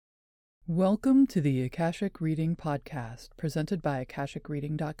Welcome to the Akashic Reading Podcast, presented by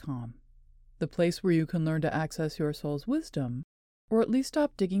AkashicReading.com, the place where you can learn to access your soul's wisdom, or at least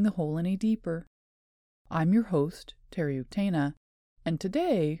stop digging the hole any deeper. I'm your host, Terry Uktana, and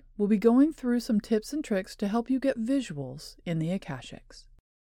today we'll be going through some tips and tricks to help you get visuals in the Akashics.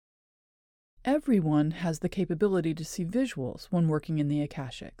 Everyone has the capability to see visuals when working in the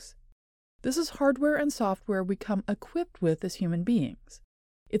Akashics. This is hardware and software we come equipped with as human beings.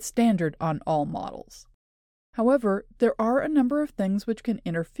 It's standard on all models. However, there are a number of things which can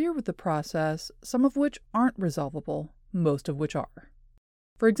interfere with the process, some of which aren't resolvable, most of which are.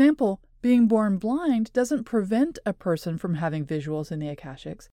 For example, being born blind doesn't prevent a person from having visuals in the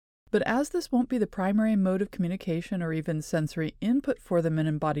Akashics, but as this won't be the primary mode of communication or even sensory input for them in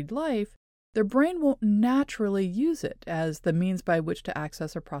embodied life, their brain won't naturally use it as the means by which to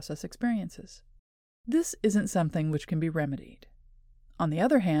access or process experiences. This isn't something which can be remedied. On the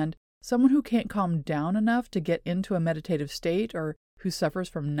other hand, someone who can't calm down enough to get into a meditative state or who suffers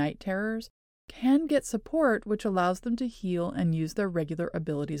from night terrors can get support which allows them to heal and use their regular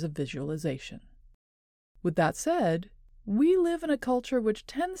abilities of visualization. With that said, we live in a culture which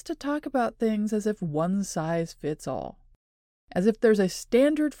tends to talk about things as if one size fits all. As if there's a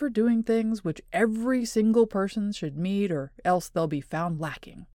standard for doing things which every single person should meet or else they'll be found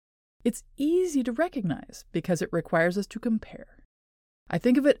lacking. It's easy to recognize because it requires us to compare. I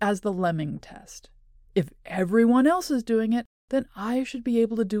think of it as the lemming test. If everyone else is doing it, then I should be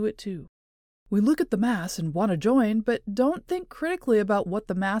able to do it too. We look at the mass and want to join, but don't think critically about what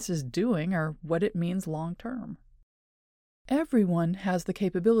the mass is doing or what it means long term. Everyone has the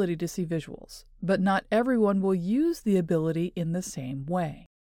capability to see visuals, but not everyone will use the ability in the same way.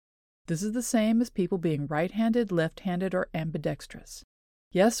 This is the same as people being right-handed, left-handed, or ambidextrous.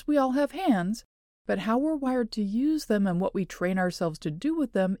 Yes, we all have hands, but how we're wired to use them and what we train ourselves to do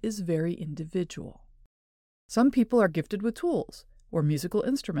with them is very individual. Some people are gifted with tools, or musical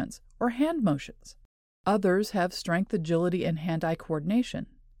instruments, or hand motions. Others have strength, agility, and hand-eye coordination.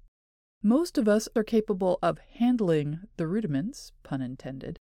 Most of us are capable of handling the rudiments, pun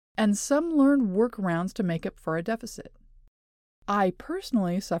intended, and some learn workarounds to make up for a deficit. I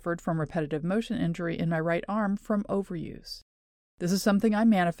personally suffered from repetitive motion injury in my right arm from overuse. This is something I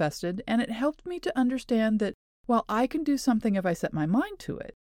manifested, and it helped me to understand that while I can do something if I set my mind to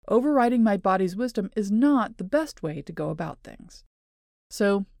it, overriding my body's wisdom is not the best way to go about things.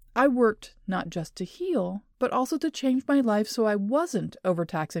 So I worked not just to heal, but also to change my life so I wasn't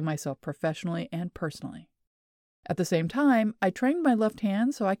overtaxing myself professionally and personally. At the same time, I trained my left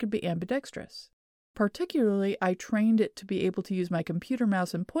hand so I could be ambidextrous. Particularly, I trained it to be able to use my computer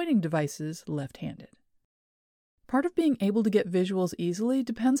mouse and pointing devices left-handed. Part of being able to get visuals easily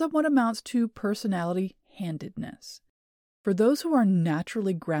depends on what amounts to personality handedness. For those who are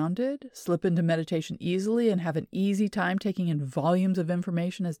naturally grounded, slip into meditation easily, and have an easy time taking in volumes of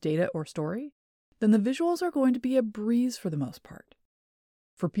information as data or story, then the visuals are going to be a breeze for the most part.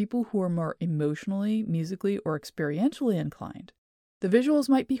 For people who are more emotionally, musically, or experientially inclined, the visuals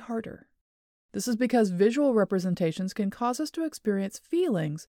might be harder. This is because visual representations can cause us to experience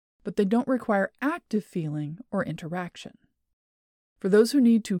feelings, but they don't require active feeling or interaction. For those who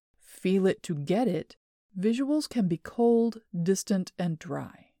need to feel it to get it, visuals can be cold, distant, and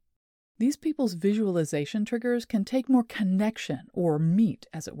dry. These people's visualization triggers can take more connection or meat,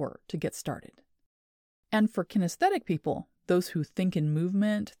 as it were, to get started. And for kinesthetic people, those who think in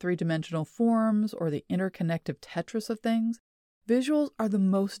movement, three-dimensional forms, or the interconnective Tetris of things, visuals are the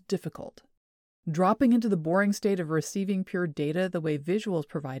most difficult. Dropping into the boring state of receiving pure data the way visuals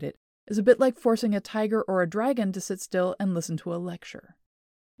provide it is a bit like forcing a tiger or a dragon to sit still and listen to a lecture.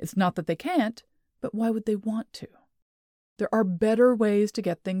 It's not that they can't, but why would they want to? There are better ways to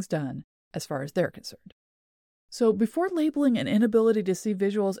get things done, as far as they're concerned. So before labeling an inability to see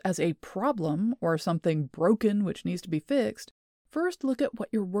visuals as a problem or something broken which needs to be fixed, first look at what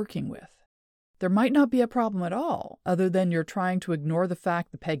you're working with. There might not be a problem at all, other than you're trying to ignore the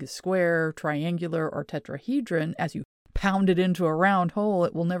fact the peg is square, triangular, or tetrahedron. As you pound it into a round hole,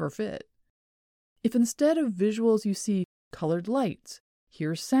 it will never fit. If instead of visuals you see colored lights,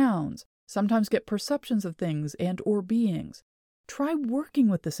 hear sounds, sometimes get perceptions of things and or beings, try working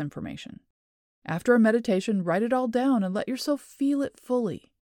with this information. After a meditation, write it all down and let yourself feel it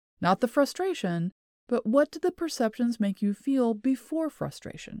fully. Not the frustration, but what did the perceptions make you feel before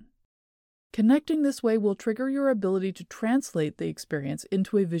frustration? Connecting this way will trigger your ability to translate the experience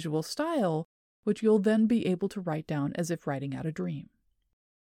into a visual style, which you'll then be able to write down as if writing out a dream.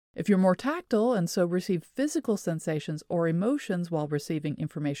 If you're more tactile and so receive physical sensations or emotions while receiving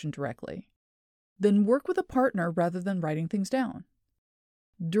information directly, then work with a partner rather than writing things down.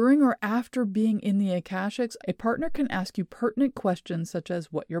 During or after being in the Akashics, a partner can ask you pertinent questions such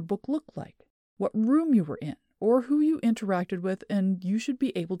as what your book looked like, what room you were in, or who you interacted with, and you should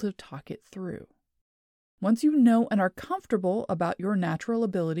be able to talk it through. Once you know and are comfortable about your natural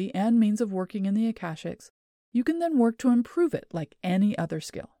ability and means of working in the Akashics, you can then work to improve it like any other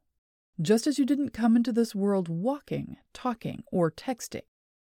skill. Just as you didn't come into this world walking, talking, or texting,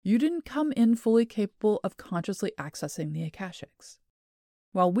 you didn't come in fully capable of consciously accessing the Akashics.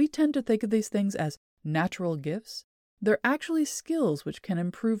 While we tend to think of these things as natural gifts, they're actually skills which can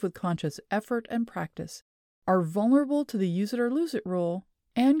improve with conscious effort and practice, are vulnerable to the use it or lose it rule,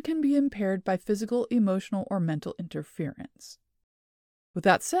 and can be impaired by physical, emotional, or mental interference. With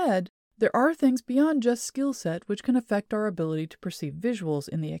that said, there are things beyond just skill set which can affect our ability to perceive visuals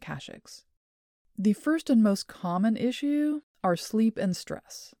in the Akashics. The first and most common issue are sleep and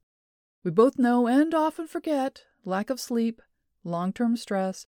stress. We both know and often forget lack of sleep, long-term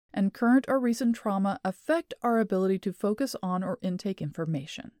stress, and current or recent trauma affect our ability to focus on or intake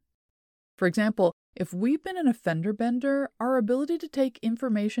information. For example, if we've been in a fender bender, our ability to take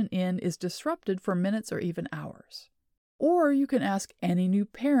information in is disrupted for minutes or even hours. Or you can ask any new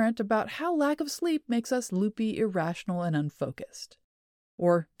parent about how lack of sleep makes us loopy, irrational, and unfocused.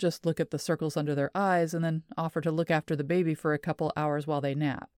 Or just look at the circles under their eyes and then offer to look after the baby for a couple hours while they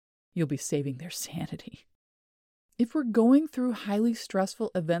nap. You'll be saving their sanity. If we're going through highly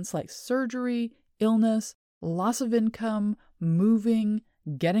stressful events like surgery, illness, loss of income, moving,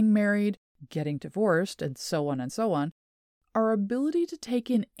 getting married, getting divorced, and so on, our ability to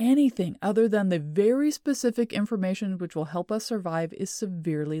take in anything other than the very specific information which will help us survive is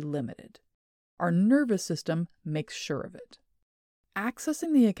severely limited. Our nervous system makes sure of it.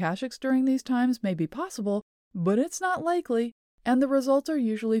 Accessing the Akashics during these times may be possible, but it's not likely, and the results are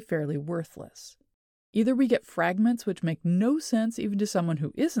usually fairly worthless. Either we get fragments which make no sense even to someone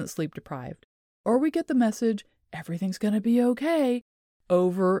who isn't sleep deprived, or we get the message, everything's going to be okay,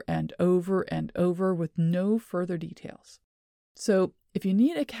 over and over and over with no further details. So, if you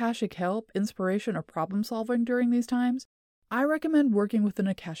need Akashic help, inspiration, or problem solving during these times, I recommend working with an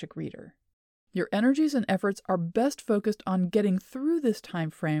Akashic reader. Your energies and efforts are best focused on getting through this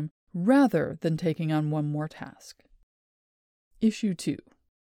time frame rather than taking on one more task. Issue 2.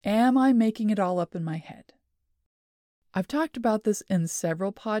 Am I making it all up in my head? I've talked about this in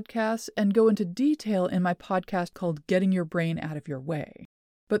several podcasts and go into detail in my podcast called Getting Your Brain Out of Your Way.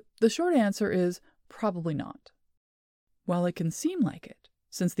 But the short answer is probably not. While it can seem like it,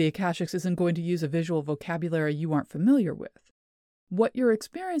 since the Akashics isn't going to use a visual vocabulary you aren't familiar with, what you're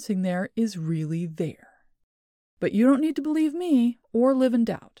experiencing there is really there. But you don't need to believe me or live in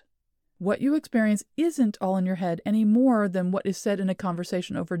doubt. What you experience isn't all in your head any more than what is said in a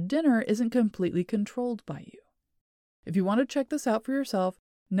conversation over dinner isn't completely controlled by you. If you want to check this out for yourself,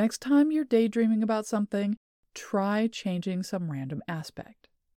 next time you're daydreaming about something, try changing some random aspect.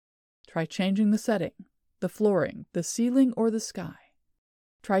 Try changing the setting, the flooring, the ceiling, or the sky.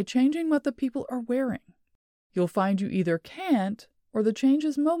 Try changing what the people are wearing. You'll find you either can't, or the change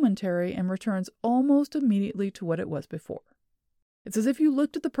is momentary and returns almost immediately to what it was before. It's as if you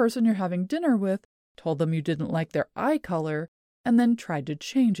looked at the person you're having dinner with, told them you didn't like their eye color, and then tried to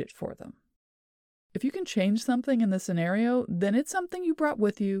change it for them. If you can change something in this scenario, then it's something you brought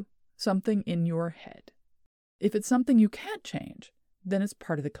with you, something in your head. If it's something you can't change, then it's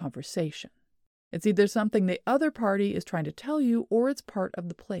part of the conversation. It's either something the other party is trying to tell you, or it's part of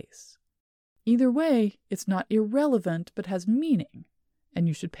the place. Either way, it's not irrelevant, but has meaning, and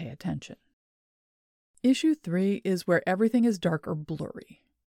you should pay attention. Issue 3 is where everything is dark or blurry.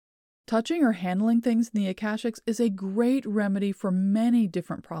 Touching or handling things in the Akashics is a great remedy for many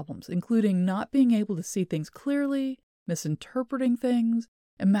different problems, including not being able to see things clearly, misinterpreting things,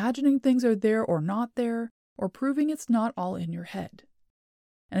 imagining things are there or not there, or proving it's not all in your head.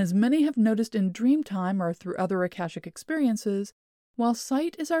 And as many have noticed in dream time or through other Akashic experiences, while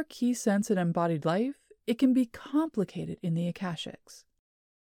sight is our key sense in embodied life, it can be complicated in the Akashics.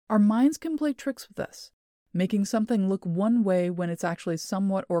 Our minds can play tricks with us, making something look one way when it's actually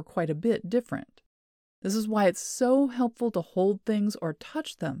somewhat or quite a bit different. This is why it's so helpful to hold things or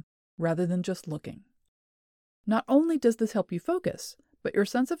touch them rather than just looking. Not only does this help you focus, but your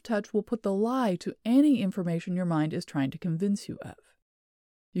sense of touch will put the lie to any information your mind is trying to convince you of.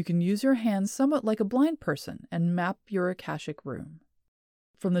 You can use your hands somewhat like a blind person and map your Akashic room.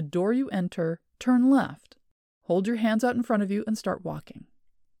 From the door you enter, turn left. Hold your hands out in front of you and start walking.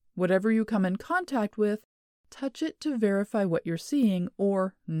 Whatever you come in contact with, touch it to verify what you're seeing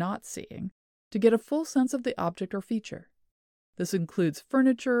or not seeing, to get a full sense of the object or feature. This includes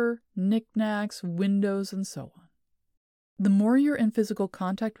furniture, knickknacks, windows, and so on. The more you're in physical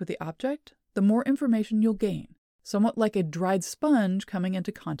contact with the object, the more information you'll gain, somewhat like a dried sponge coming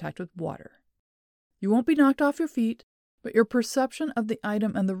into contact with water. You won't be knocked off your feet, but your perception of the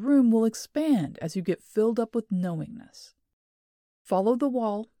item and the room will expand as you get filled up with knowingness. Follow the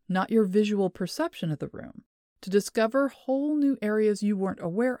wall, not your visual perception of the room, to discover whole new areas you weren't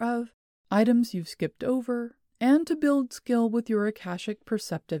aware of, items you've skipped over, and to build skill with your Akashic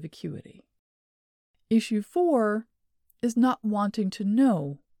perceptive acuity. Issue 4 is not wanting to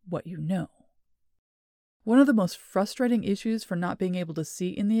know what you know. One of the most frustrating issues for not being able to see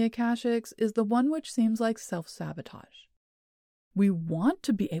in the Akashics is the one which seems like self-sabotage. We want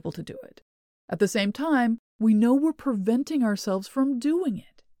to be able to do it. At the same time, we know we're preventing ourselves from doing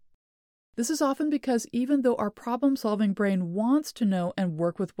it. This is often because even though our problem-solving brain wants to know and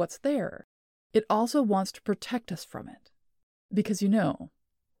work with what's there, it also wants to protect us from it. Because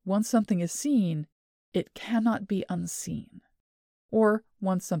once something is seen, it cannot be unseen. Or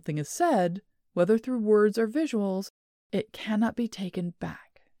once something is said, whether through words or visuals, it cannot be taken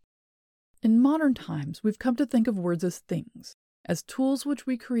back. In modern times, we've come to think of words as things, as tools which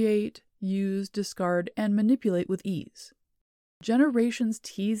we create, use, discard, and manipulate with ease. Generations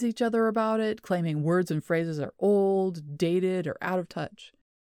tease each other about it, claiming words and phrases are old, dated, or out of touch.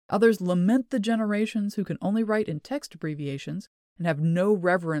 Others lament the generations who can only write in text abbreviations and have no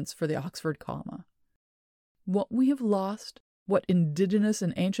reverence for the Oxford comma. What we have lost, what indigenous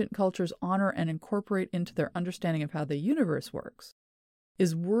and ancient cultures honor and incorporate into their understanding of how the universe works,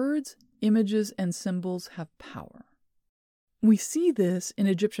 is words, images, and symbols have power. We see this in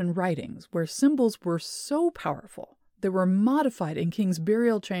Egyptian writings, where symbols were so powerful they were modified in kings'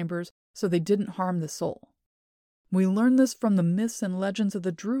 burial chambers so they didn't harm the soul. We learn this from the myths and legends of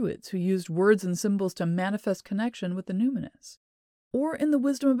the Druids, who used words and symbols to manifest connection with the numinous. Or in the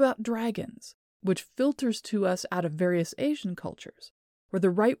wisdom about dragons, which filters to us out of various Asian cultures, where the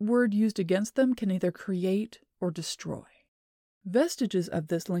right word used against them can either create or destroy. Vestiges of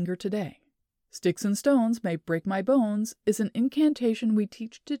this linger today. Sticks and stones may break my bones is an incantation we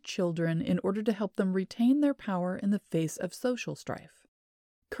teach to children in order to help them retain their power in the face of social strife.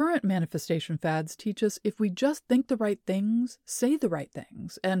 Current manifestation fads teach us if we just think the right things, say the right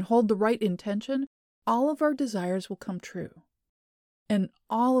things, and hold the right intention, all of our desires will come true. And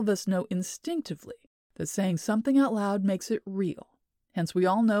all of us know instinctively that saying something out loud makes it real. Hence, we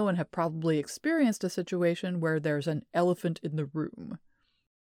all know and have probably experienced a situation where there's an elephant in the room.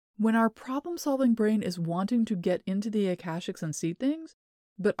 When our problem-solving brain is wanting to get into the Akashics and see things,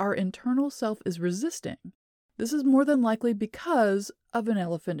 but our internal self is resisting, this is more than likely because of an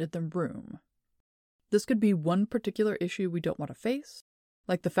elephant in the room. This could be one particular issue we don't want to face,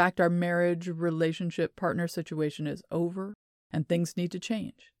 like the fact our marriage, relationship, partner situation is over and things need to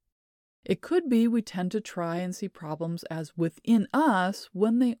change. It could be we tend to try and see problems as within us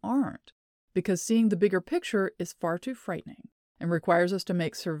when they aren't, because seeing the bigger picture is far too frightening and requires us to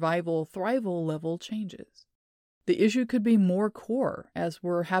make survival-thrival level changes. The issue could be more core, as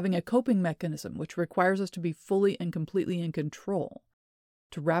we're having a coping mechanism which requires us to be fully and completely in control,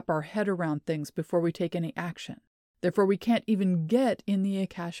 to wrap our head around things before we take any action. Therefore, we can't even get in the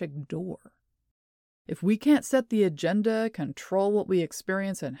Akashic door. If we can't set the agenda, control what we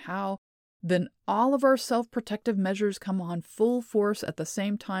experience and how, then all of our self-protective measures come on full force at the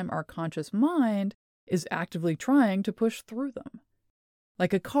same time our conscious mind is actively trying to push through them.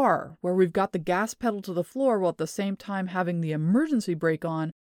 Like a car, where we've got the gas pedal to the floor while at the same time having the emergency brake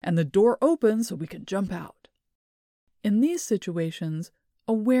on and the door open so we can jump out. In these situations,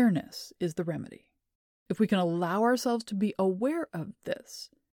 awareness is the remedy. If we can allow ourselves to be aware of this,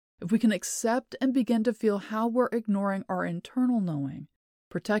 if we can accept and begin to feel how we're ignoring our internal knowing,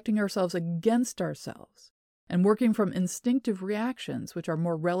 protecting ourselves against ourselves, and working from instinctive reactions which are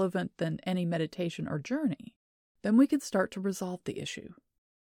more relevant than any meditation or journey, then we can start to resolve the issue.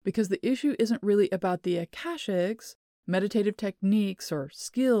 Because the issue isn't really about the Akashics, meditative techniques, or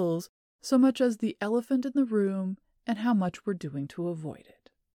skills, so much as the elephant in the room and how much we're doing to avoid it.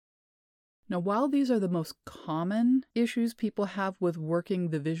 Now, while these are the most common issues people have with working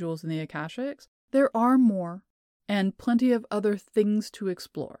the visuals in the Akashics, there are more, and plenty of other things to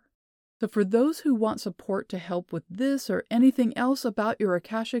explore. So for those who want support to help with this or anything else about your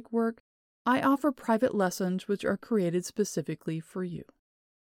Akashic work, I offer private lessons which are created specifically for you.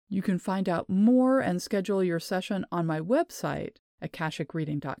 You can find out more and schedule your session on my website,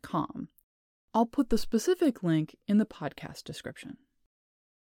 akashicreading.com. I'll put the specific link in the podcast description.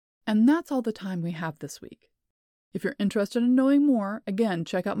 And that's all the time we have this week. If you're interested in knowing more, again,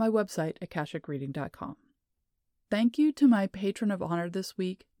 check out my website, akashicreading.com. Thank you to my patron of honor this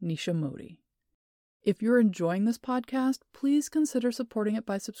week, Nisha Modi. If you're enjoying this podcast, please consider supporting it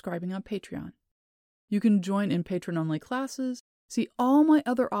by subscribing on Patreon. You can join in patron-only classes, see all my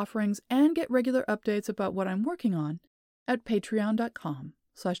other offerings, and get regular updates about what I'm working on at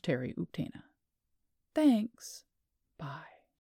patreon.com/TerryUktana. Thanks. Bye.